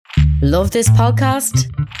Love this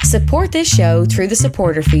podcast? Support this show through the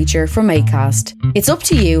supporter feature from Acast. It's up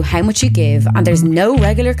to you how much you give and there's no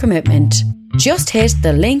regular commitment. Just hit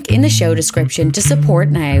the link in the show description to support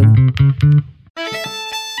now.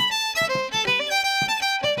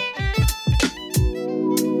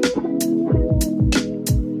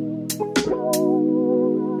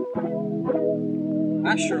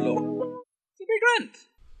 Asherlow. It'll be grand.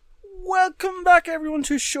 Welcome back, everyone,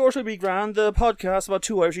 to Sure to Be Grand, the podcast about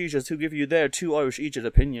two Irish Egypts who give you their two Irish Egypt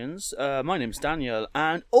opinions. My name's Daniel,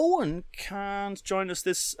 and Owen can't join us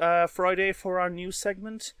this Friday for our news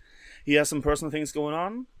segment. He has some personal things going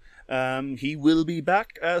on. He will be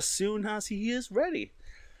back as soon as he is ready.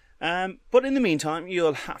 But in the meantime,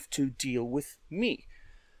 you'll have to deal with me.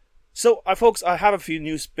 So, folks, I have a few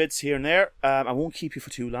news bits here and there. I won't keep you for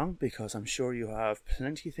too long because I'm sure you have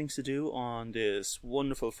plenty of things to do on this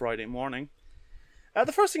wonderful Friday morning.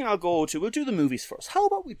 The first thing I'll go to, we'll do the movies first. How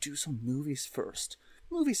about we do some movies first?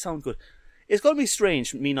 Movies sound good. It's going to be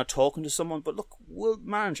strange, me not talking to someone, but look, we'll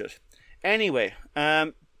manage it. Anyway,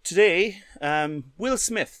 today, Will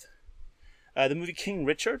Smith, the movie King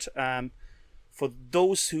Richard. For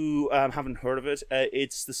those who haven't heard of it,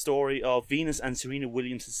 it's the story of Venus and Serena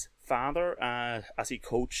Williams' father, as he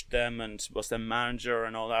coached them and was their manager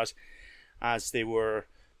and all that, as they were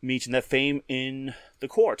meeting their fame in the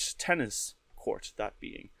court, tennis court, that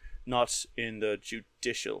being, not in the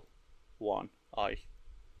judicial one, I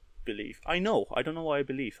believe. I don't know why I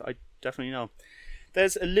believe, I definitely know.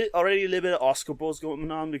 There's already a little bit of Oscar buzz going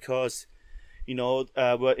on because, you know,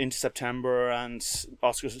 we're into September and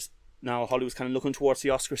Oscars, now Hollywood's kind of looking towards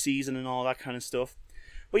the Oscar season and all that kind of stuff.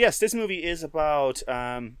 But yes, this movie is about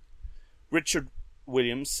Richard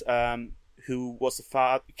Williams, who was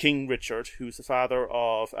the King Richard, who's the father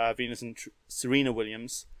of Venus and Serena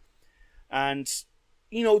Williams. And,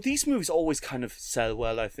 you know, these movies always kind of sell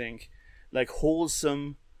well, I think. Like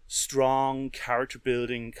wholesome, strong,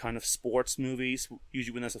 character-building kind of sports movies,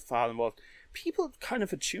 usually when there's a father involved. People kind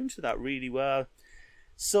of attune to that really well.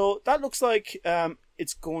 So that looks like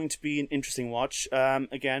it's going to be an interesting watch.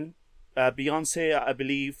 Again, Beyonce, I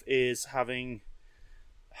believe,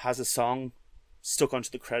 has a song stuck onto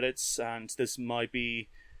the credits, and this might be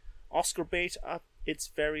Oscar bait at its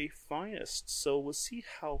very finest. So we'll see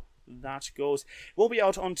how that goes. It won't be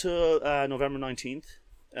out until November 19th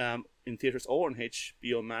in theatres or on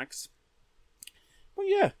HBO Max. But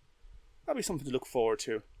yeah, that'll be something to look forward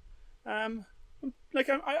to. There's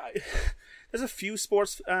a few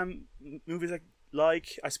sports movies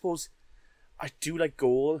like. I suppose I do like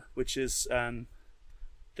Goal, which is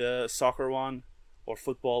the soccer one, or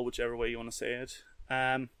football, whichever way you want to say it.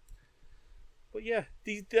 But yeah,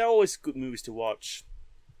 they're always good movies to watch.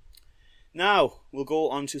 Now, we'll go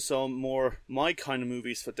on to some more my kind of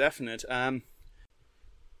movies for definite.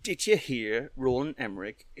 Did you hear Roland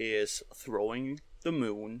Emmerich is throwing the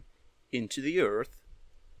moon into the earth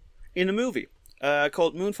in a movie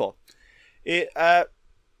called Moonfall?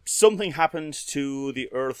 Something happened to the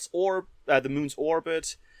Earth's the moon's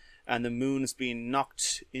orbit, and the moon is being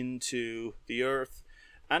knocked into the Earth.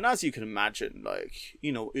 And as you can imagine,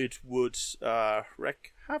 it would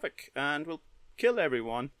wreak havoc and will kill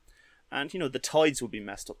everyone. And, the tides will be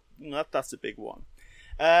messed up. That's a big one.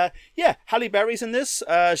 Halle Berry's in this.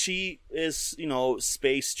 She is,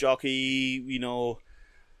 space jockey,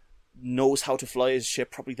 knows how to fly his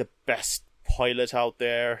ship, probably the best pilot out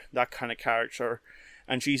there, that kind of character.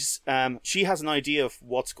 And she has an idea of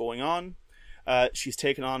what's going on. She's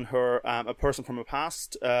taken on her a person from her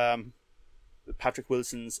past, Patrick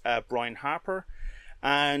Wilson's Brian Harper,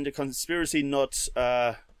 and a conspiracy nut,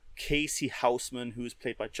 Casey Houseman, who is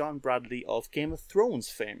played by John Bradley of Game of Thrones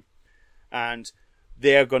fame. And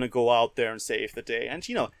they're going to go out there and save the day. And,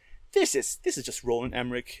 this is just Roland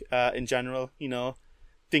Emmerich in general.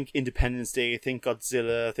 Think Independence Day, think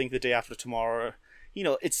Godzilla, think The Day After Tomorrow.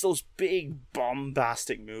 It's those big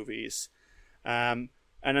bombastic movies. And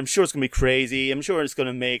I'm sure it's going to be crazy. I'm sure it's going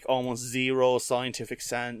to make almost zero scientific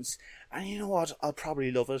sense. And you know what? I'll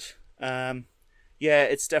probably love it.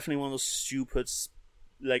 It's definitely one of those stupid,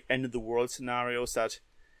 end of the world scenarios that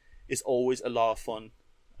is always a lot of fun.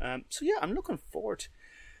 I'm looking forward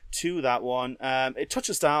to that one. It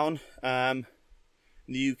touches down in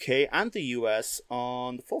the UK and the US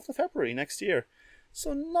on the 4th of February next year.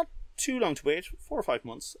 So not too long to wait, 4 or 5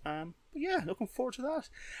 months. Looking forward to that.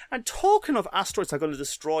 And talking of asteroids that are going to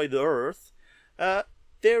destroy the Earth,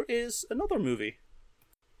 there is another movie.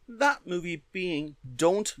 That movie being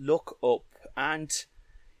Don't Look Up. And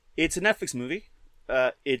it's a Netflix movie.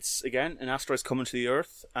 It's, again, an asteroid's coming to the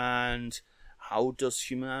Earth, and how does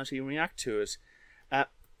humanity react to it?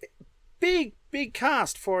 Big big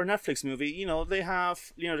cast for a Netflix movie. You know, they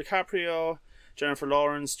have Leonardo DiCaprio, Jennifer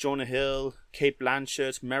Lawrence, Jonah Hill, Kate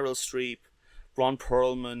Blanchett, Meryl Streep, Ron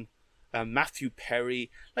Perlman, Matthew Perry,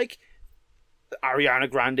 like Ariana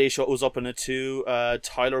Grande shows up in it too,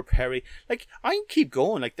 Tyler Perry. Like, I can keep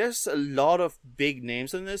going. Like, there's a lot of big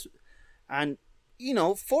names in this, and you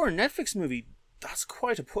know, for a Netflix movie, that's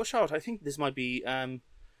quite a push out. I think this might be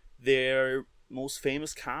their most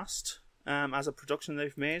famous cast as a production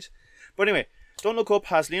they've made. But anyway, Don't Look Up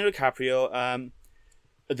has Leonardo DiCaprio.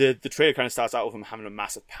 The trailer kind of starts out with him having a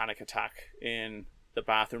massive panic attack in the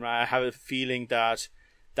bathroom. I have a feeling that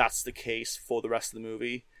that's the case for the rest of the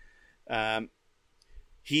movie.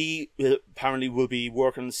 He apparently will be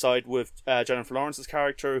working on the side with Jennifer Lawrence's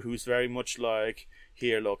character, who's very much like,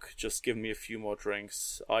 here, look, just give me a few more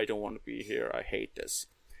drinks. I don't want to be here. I hate this.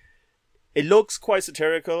 It looks quite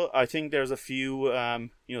satirical. I think there's a few,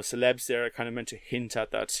 celebs there kind of meant to hint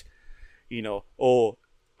at that,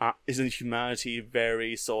 isn't humanity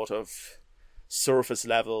very sort of surface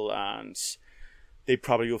level, and they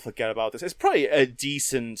probably will forget about this. It's probably a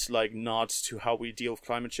decent nod to how we deal with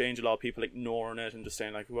climate change. A lot of people ignoring it and just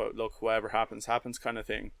saying well, look, whatever happens kind of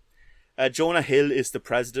thing. Jonah Hill is the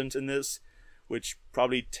president in this, which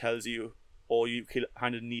probably tells you all you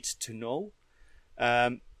kind of need to know.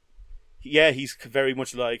 He's very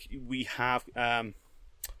much like we have Leonardo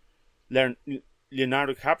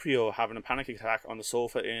DiCaprio having a panic attack on the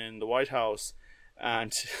sofa in the White House,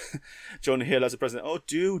 and Jonah Hill as the president, oh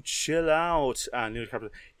dude, chill out. And Leonardo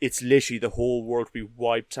DiCaprio, it's literally the whole world will be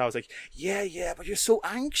wiped out. It's like, yeah, but you're so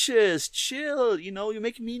anxious, chill, you're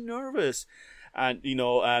making me nervous. And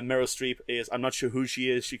Meryl Streep is, I'm not sure who she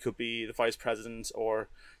is, she could be the vice president or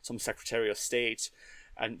some secretary of state,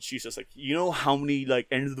 and she's just like, how many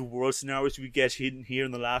end of the world scenarios we get hidden here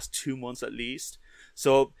in the last 2 months at least.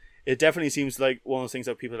 So it definitely seems like one of those things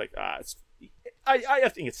that people are like, I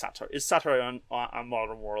think it's satire. It's satire on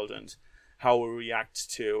modern world and how we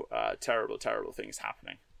react to terrible things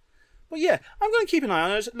happening. But yeah, I'm going to keep an eye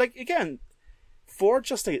on it. Again, for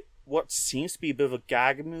just what seems to be a bit of a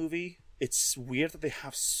gag movie, it's weird that they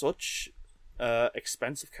have such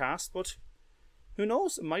expensive cast, but who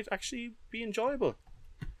knows? It might actually be enjoyable.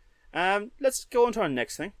 Let's go on to our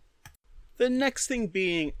next thing. The next thing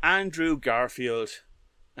being Andrew Garfield.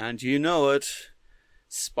 And you know it,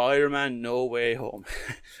 Spider-Man No Way Home.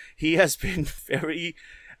 He has been very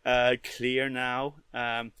clear now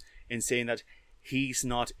in saying that he's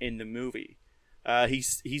not in the movie.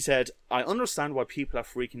 He said, I understand why people are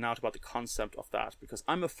freaking out about the concept of that, because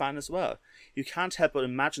I'm a fan as well. You can't help but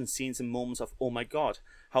imagine scenes and moments of, oh my god,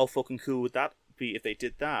 how fucking cool would that be if they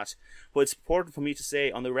did that? But it's important for me to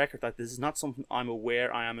say on the record that this is not something I'm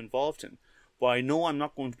aware I am involved in. But I know I'm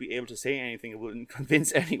not going to be able to say anything that will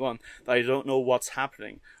convince anyone that I don't know what's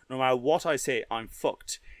happening. No matter what I say, I'm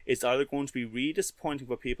fucked. It's either going to be really disappointing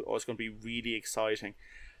for people or it's going to be really exciting.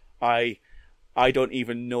 I don't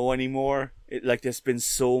even know anymore. There's been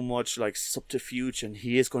so much subterfuge, and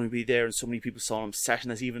he is going to be there, and so many people saw him set,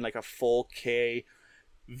 and there's even a 4K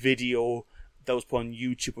video that was put on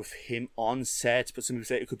YouTube of him on set, but some people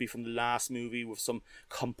say it could be from the last movie with some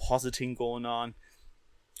compositing going on.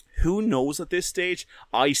 Who knows at this stage?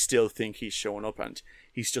 I still think he's showing up and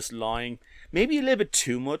he's just lying. Maybe a little bit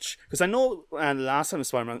too much, because I know the last time the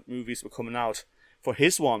Spider-Man movies were coming out, for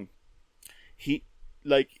his one, he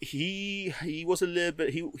was a little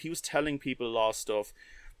bit, he was telling people a lot of stuff.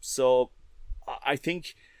 So I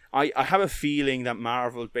think I have a feeling that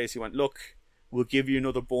Marvel basically went, look, we'll give you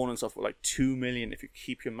another bonus of $2 million if you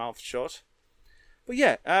keep your mouth shut. But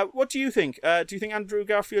yeah, what do you think? Do you think Andrew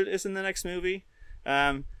Garfield is in the next movie?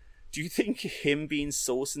 Do you think him being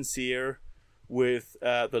so sincere with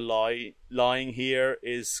the lying here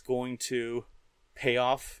is going to pay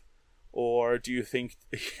off? Or do you think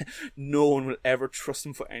no one will ever trust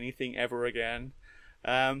him for anything ever again?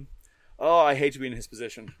 I hate to be in his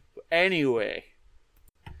position. But anyway.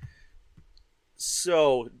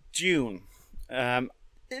 So, Dune.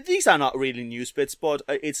 These are not really news bits, but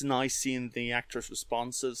it's nice seeing the actors'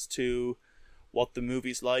 responses to what the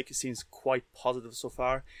movie's like. It seems quite positive so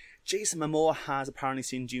far. Jason Momoa has apparently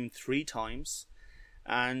seen Dune 3 times,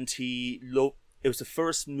 and it was the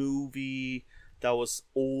first movie that was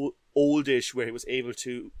oldish where he was able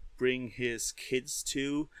to bring his kids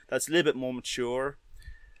to. That's a little bit more mature.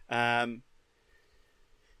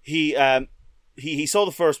 He saw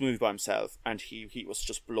the first movie by himself, and he was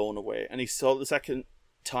just blown away. And he saw the second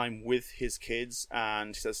time with his kids,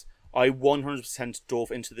 and he says, I 100%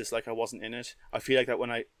 dove into this like I wasn't in it. I feel like that when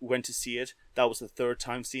I went to see it, that was the third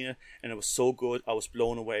time seeing it, and it was so good, I was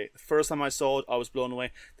blown away. The first time I saw it, I was blown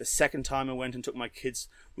away. The second time I went and took my kids,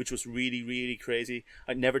 which was really, really crazy.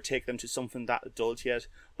 I'd never take them to something that adult yet,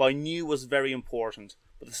 but I knew was very important.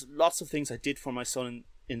 But there's lots of things I did for my son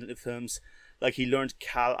in the films. Like he learned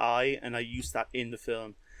Cal-I, and I used that in the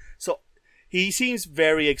film. So he seems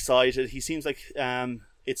very excited. He seems like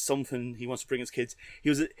it's something he wants to bring his kids. He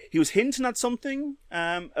was hinting at something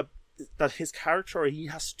that his character, or he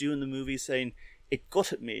has to do in the movie, saying, it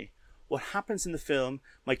gutted me. What happens in the film,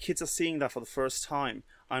 my kids are seeing that for the first time.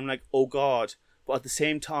 I'm like, oh God. But at the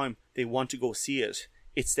same time, they want to go see it.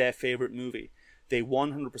 It's their favourite movie. They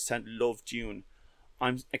 100% love Dune.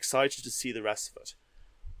 I'm excited to see the rest of it.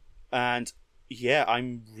 And yeah,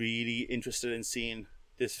 I'm really interested in seeing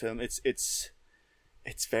this film. It's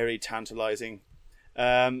very tantalizing.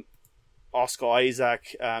 Oscar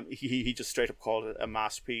Isaac, he just straight up called it a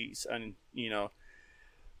masterpiece, and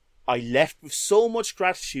I left with so much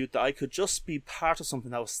gratitude that I could just be part of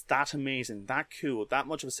something that was that amazing, that cool, that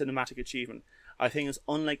much of a cinematic achievement. I think it's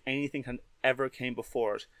unlike anything that ever came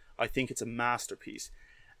before it. I think it's a masterpiece.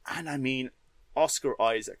 And I mean, Oscar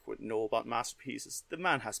Isaac would know about masterpieces. The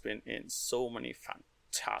man has been in so many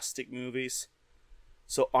fantastic movies.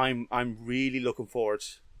 So I'm really looking forward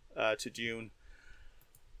to Dune.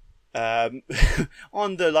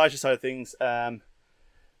 On the lighter side of things,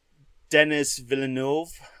 Denis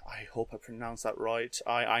Villeneuve, I hope I pronounced that right.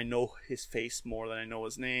 I know his face more than I know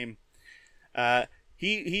his name.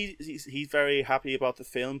 He's very happy about the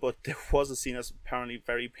film, but there was a scene that's apparently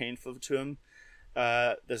very painful to him.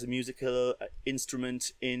 There's a musical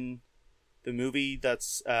instrument in the movie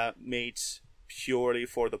that's made purely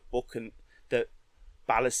for the book and the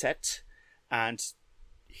balisette, and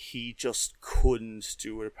he just couldn't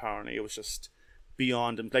do it. Apparently, it was just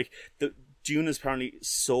beyond him. Like the Dune is apparently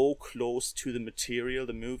so close to the material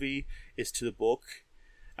the movie is to the book,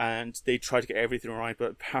 and they tried to get everything right,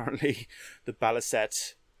 but apparently the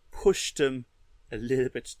balisette pushed him a little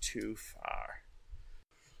bit too far.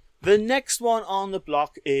 The next one on the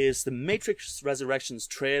block is the Matrix Resurrections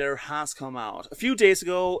trailer has come out. A few days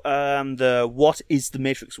ago, the What is the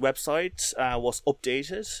Matrix website was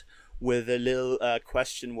updated with a little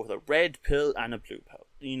question with a red pill and a blue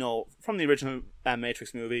pill. From the original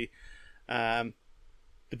Matrix movie, the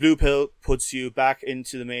blue pill puts you back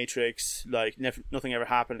into the Matrix, like nothing ever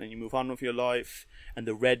happened, and you move on with your life. And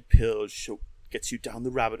the red pill gets you down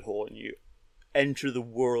the rabbit hole, and you enter the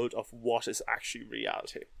world of what is actually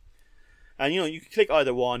reality. And you can click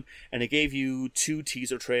either one, and it gave you 2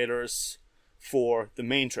 teaser trailers for the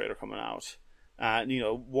main trailer coming out. And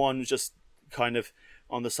one was just kind of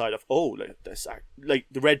on the side of, like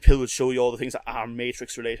the red pill would show you all the things that are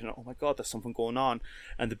Matrix related. And, oh my God, there's something going on.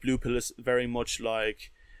 And the blue pill is very much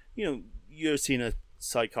like, you're seeing a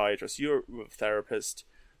psychiatrist, you're a therapist,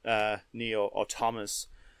 Neo or Thomas.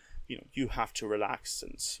 You have to relax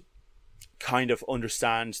and kind of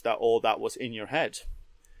understand that all that was in your head.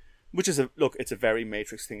 Which is it's a very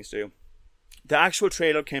Matrix thing to do. The actual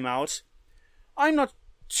trailer came out. I'm not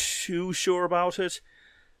too sure about it.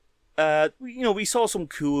 We saw some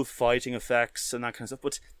cool fighting effects and that kind of stuff.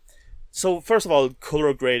 But so first of all,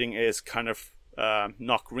 color grading is kind of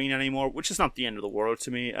not green anymore, which is not the end of the world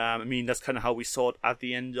to me. That's kind of how we saw it at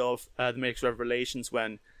the end of the Matrix Revelations,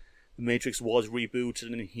 when the Matrix was rebooted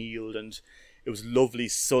and healed, and it was lovely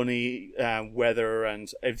sunny weather,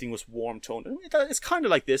 and everything was warm toned. It's kind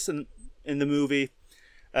of like this in the movie.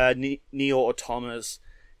 Neo or Thomas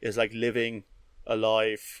is like living a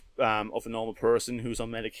life of a normal person who's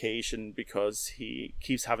on medication because he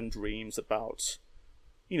keeps having dreams about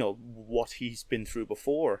what he's been through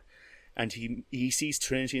before, and he sees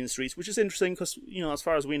Trinity in the streets, which is interesting because as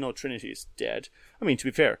far as we know, Trinity is dead. To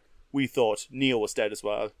be fair, we thought Neo was dead as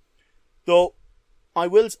well, though. I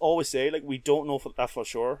will always say, we don't know that for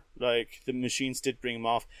sure. The machines did bring him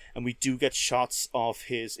off, and we do get shots of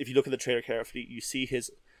his. If you look at the trailer carefully, you see his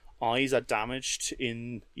eyes are damaged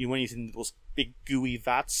when he's in those big gooey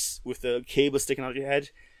vats with the cable sticking out of your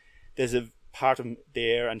head. There's a part of him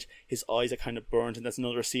there, and his eyes are kind of burnt, and there's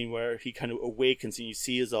another scene where he kind of awakens and you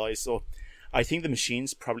see his eyes. So I think the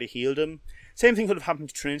machines probably healed him. Same thing could have happened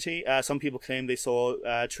to Trinity. Some people claim they saw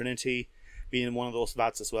Trinity being in one of those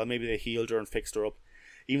vats as well. Maybe they healed her and fixed her up.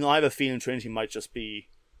 Even though I have a feeling Trinity might just be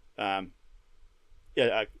like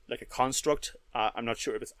a construct. I'm not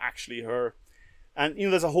sure if it's actually her. And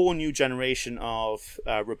there's a whole new generation of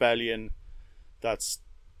rebellion that's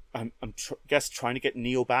guess trying to get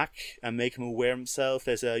Neo back and make him aware of himself.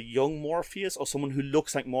 There's a young Morpheus, or someone who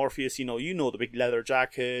looks like Morpheus. The big leather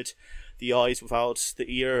jacket, the eyes without the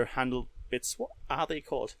ear handle bits. What are they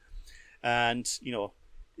called? And, you know,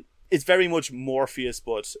 it's very much Morpheus,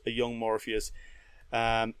 but a young Morpheus.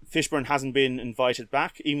 Fishburne hasn't been invited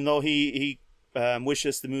back, even though he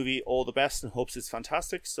wishes the movie all the best and hopes it's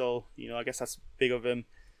fantastic. So, you know, I guess that's big of him.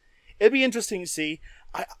 It'll be interesting to see.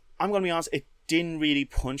 I'm going to be honest, it didn't really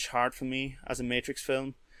punch hard for me as a Matrix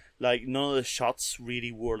film. Like, none of the shots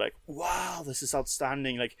really were like, wow, this is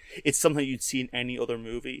outstanding. Like, it's something you'd see in any other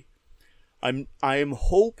movie. I'm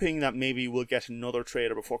hoping that maybe we'll get another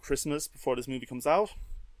trailer before Christmas, before this movie comes out.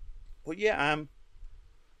 But yeah, I'm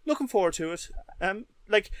looking forward to it.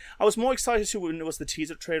 Like, I was more excited to when it was the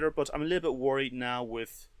teaser trailer, but I'm a little bit worried now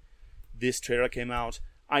with this trailer that came out.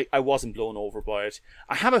 I wasn't blown over by it.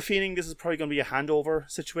 I have a feeling this is probably going to be a handover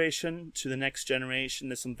situation to the next generation.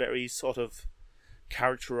 There's some very sort of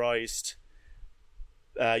characterized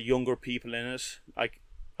younger people in it.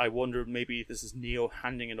 I wonder maybe this is Neo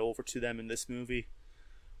handing it over to them in this movie.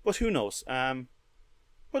 But who knows? But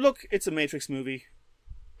look, it's a Matrix movie.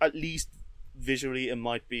 At least visually it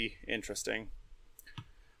might be interesting.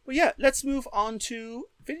 But yeah, let's move on to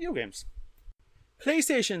video games.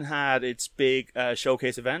 PlayStation had its big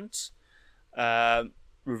showcase event,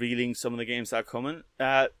 revealing some of the games that are coming.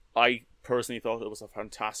 I personally thought it was a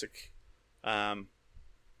fantastic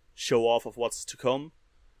show off of what's to come.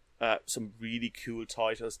 Some really cool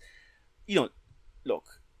titles. You know,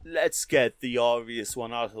 look, let's get the obvious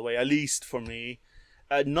one out of the way, at least for me.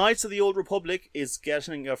 Knights of the Old Republic is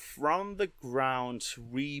getting a from the ground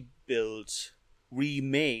rebuild,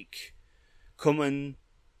 remake, coming,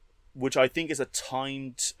 which I think is a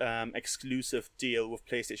timed exclusive deal with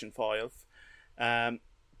PlayStation 5. And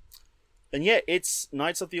yeah, it's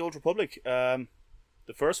Knights of the Old Republic, the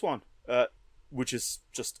first one, which is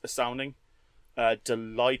just astounding.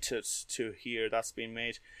 Delighted to hear that's been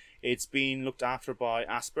made. It's been looked after by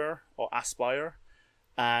Aspyr,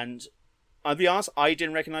 and I'll be honest, I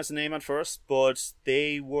didn't recognize the name at first, but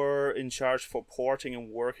they were in charge for porting and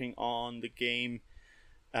working on the game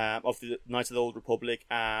of the Knights of the Old Republic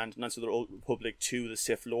and Knights of the Old Republic 2, the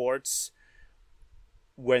Sith Lords,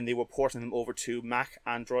 when they were porting them over to Mac,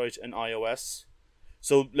 Android, and iOS.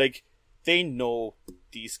 So, like, they know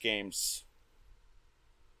these games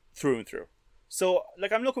through and through. So,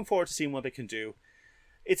 like, I'm looking forward to seeing what they can do.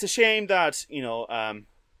 It's a shame that, you know,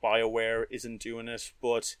 BioWare isn't doing it,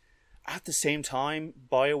 but at the same time,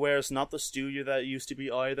 BioWare is not the studio that it used to be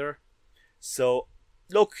either. So,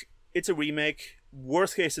 look, it's a remake.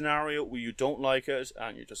 Worst case scenario where you don't like it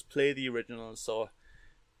and you just play the original, so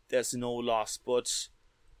there's no loss. But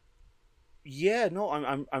yeah, no,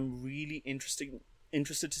 I'm really interested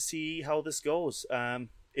to see how this goes.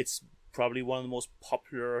 It's probably one of the most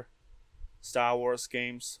popular Star Wars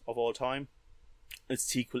games of all time. Its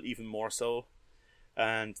sequel even more so.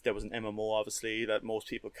 And there was an MMO, obviously, that most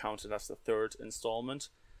people counted as the third installment.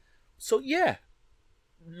 So yeah,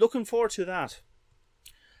 looking forward to that.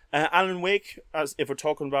 Alan Wake, as if we're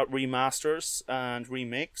talking about remasters and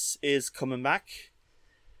remakes, is coming back.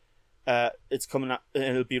 It's coming out, and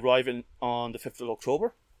it'll be arriving on the 5th of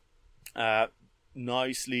October.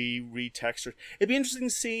 Nicely retextured. It'd be interesting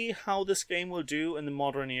to see how this game will do in the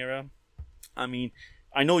modern era. I mean,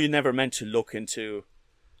 I know you never meant to look into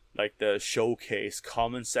like the showcase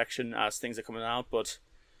comment section as things are coming out, but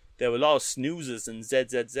there were a lot of snoozes and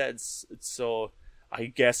ZZZs, so I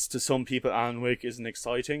guess to some people Alan Wake isn't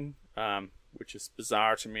exciting, which is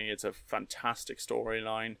bizarre to me. It's a fantastic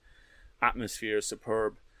storyline, atmosphere is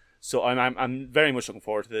superb, so I'm very much looking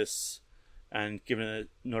forward to this and giving it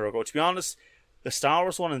another go. To be honest, the Star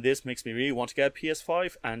Wars one and this makes me really want to get a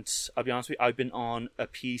PS5, and I'll be honest with you, I've been on a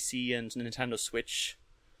PC and Nintendo Switch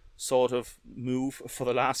sort of move for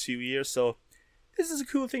the last few years, so this is a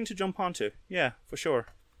cool thing to jump onto. Yeah, for sure.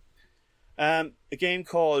 A game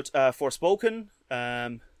called Forspoken,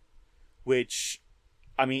 which,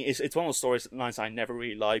 I mean, it's one of those storylines I never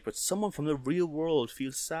really like, but someone from the real world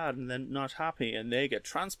feels sad and then not happy, and they get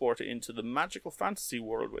transported into the magical fantasy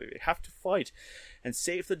world where they have to fight and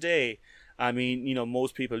save the day. I mean, you know,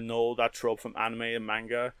 most people know that trope from anime and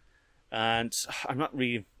manga, and I'm not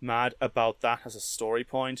really mad about that as a story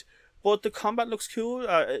point, but the combat looks cool.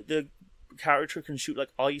 The character can shoot like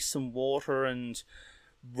ice and water and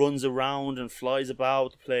runs around and flies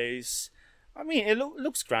about the place. I mean, it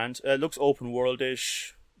looks grand. It looks open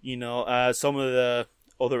world-ish. You know, some of the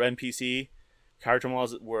other NPC character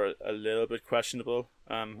models were a little bit questionable.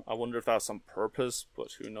 I wonder if that's on purpose,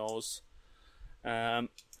 but who knows.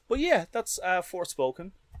 But yeah, that's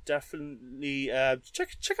Forspoken. Definitely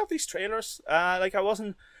check out these trailers. Like, I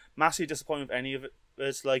wasn't massively disappointed with any of it.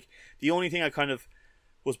 It's like the only thing I kind of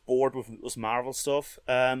was bored with was Marvel stuff.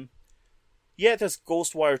 yeah, there's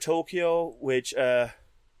Ghostwire Tokyo, which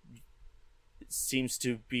seems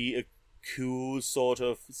to be a cool sort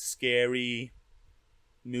of scary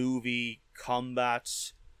movie combat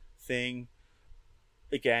thing.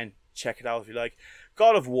 Again, check it out if you like.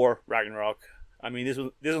 God of War Ragnarok. I mean, this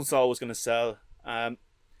one's always going to sell.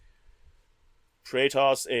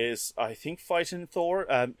 Kratos is, I think, fighting Thor.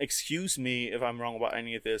 Excuse me if I'm wrong about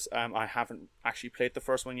any of this. I haven't actually played the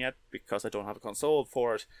first one yet because I don't have a console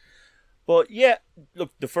for it. But yeah,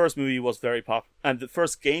 look, the first movie was very popular, and the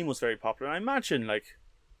first game was very popular. I imagine like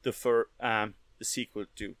the sequel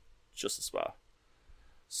do just as well.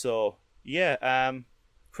 So yeah,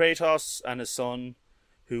 Kratos and his son,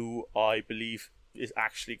 who I believe is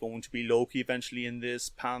actually going to be Loki eventually in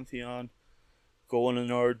this pantheon, going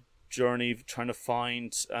on our journey trying to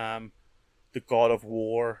find the god of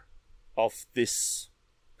war of this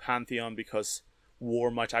pantheon, because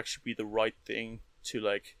war might actually be the right thing to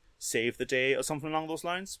like save the day or something along those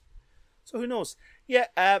lines. So who knows? Yeah,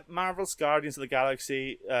 Marvel's Guardians of the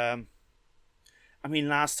Galaxy. I mean,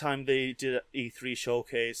 last time they did an E3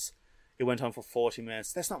 showcase, it went on for 40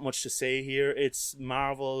 minutes. There's not much to say here. It's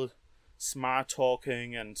Marvel smart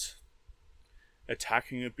talking and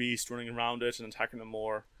attacking a beast, running around it and attacking them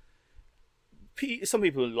more. Some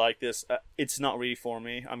people like this. It's not really for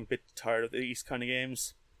me. I'm a bit tired of these kind of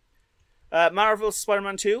games. Marvel's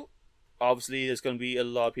Spider-Man 2. Obviously, there's going to be a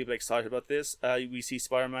lot of people excited about this. We see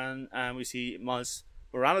Spider-Man and we see Miles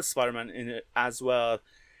Morales Spider-Man in it as well.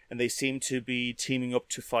 And they seem to be teaming up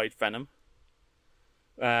to fight Venom.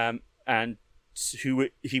 And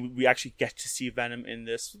we actually get to see Venom in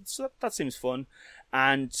this. So that seems fun.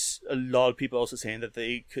 And a lot of people also saying that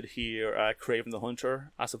they could hear Kraven the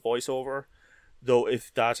Hunter as a voiceover. Though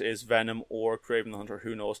if that is Venom or Kraven the Hunter,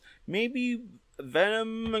 who knows? Maybe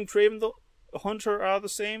Venom and Kraven the Hunter are the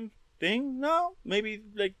same thing? No? Maybe,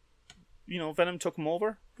 like, Venom took him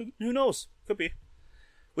over? Who knows? Could be.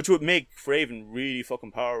 Which would make Kraven really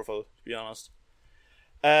fucking powerful, to be honest.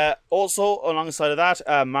 Also, alongside of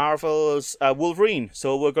that, Marvel's Wolverine.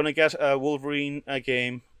 So we're going to get a Wolverine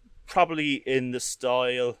game, probably in the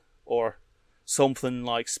style or something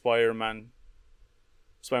like Spider-Man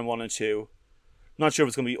 1 and 2. Not sure if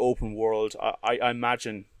it's going to be open world. I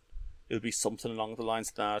imagine it'll be something along the lines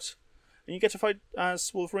of that. And you get to fight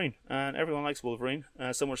as Wolverine. And everyone likes Wolverine.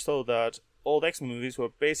 So much so that all the X-Men movies were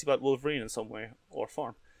basically about Wolverine in some way or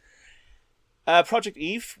form. Project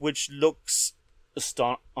Eve, which looks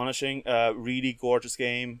astonishing. Really gorgeous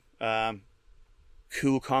game.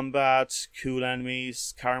 Cool combat. Cool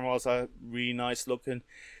enemies. Caramel's are really nice looking.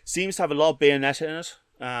 Seems to have a lot of Bayonetta in it.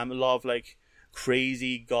 A lot of like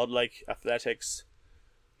crazy godlike athletics.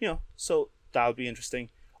 So that'll be interesting.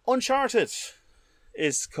 Uncharted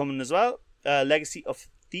is coming as well. Legacy of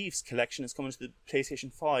Thieves collection is coming to the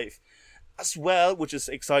PlayStation 5 as well, which is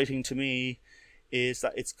exciting to me, is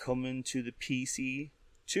that it's coming to the PC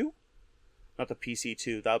 2. Not the PC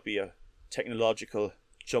 2, that'll be a technological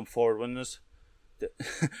jump forward, wouldn't it?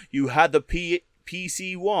 You had the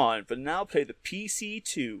PC 1, but now play the PC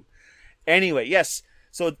 2. Anyway, yes,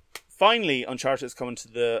 so finally Uncharted is coming to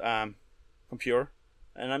the computer,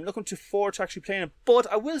 and I'm looking forward to actually playing it.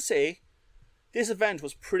 But I will say, this event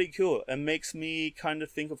was pretty cool. It makes me kind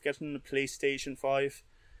of think of getting the PlayStation 5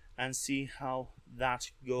 and see how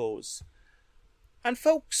that goes. And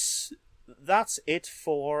folks, that's it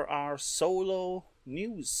for our solo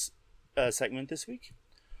news segment this week.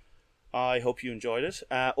 I hope you enjoyed it.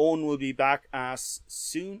 Owen will be back as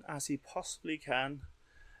soon as he possibly can.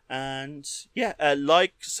 And yeah,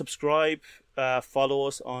 like, subscribe, follow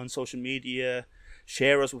us on social media,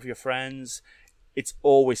 share us with your friends. It's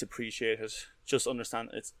always appreciated. Just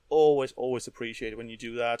understand, it's always appreciated when you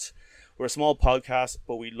do that. We're a small podcast,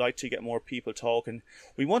 but we like to get more people talking.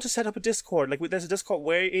 We want to set up a Discord. Like, there's a Discord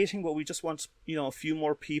waiting, but we just want, a few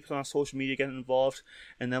more people on our social media getting involved,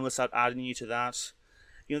 and then we'll start adding you to that.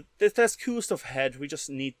 There's cool stuff ahead. We just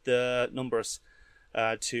need the numbers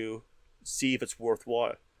to see if it's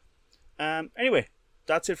worthwhile. Anyway,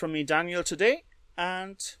 that's it from me, Daniel, today,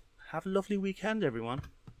 and have a lovely weekend, everyone.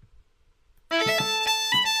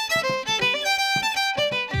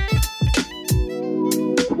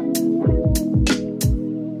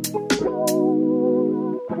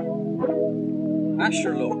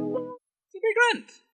 Asherlow. It's a big rent.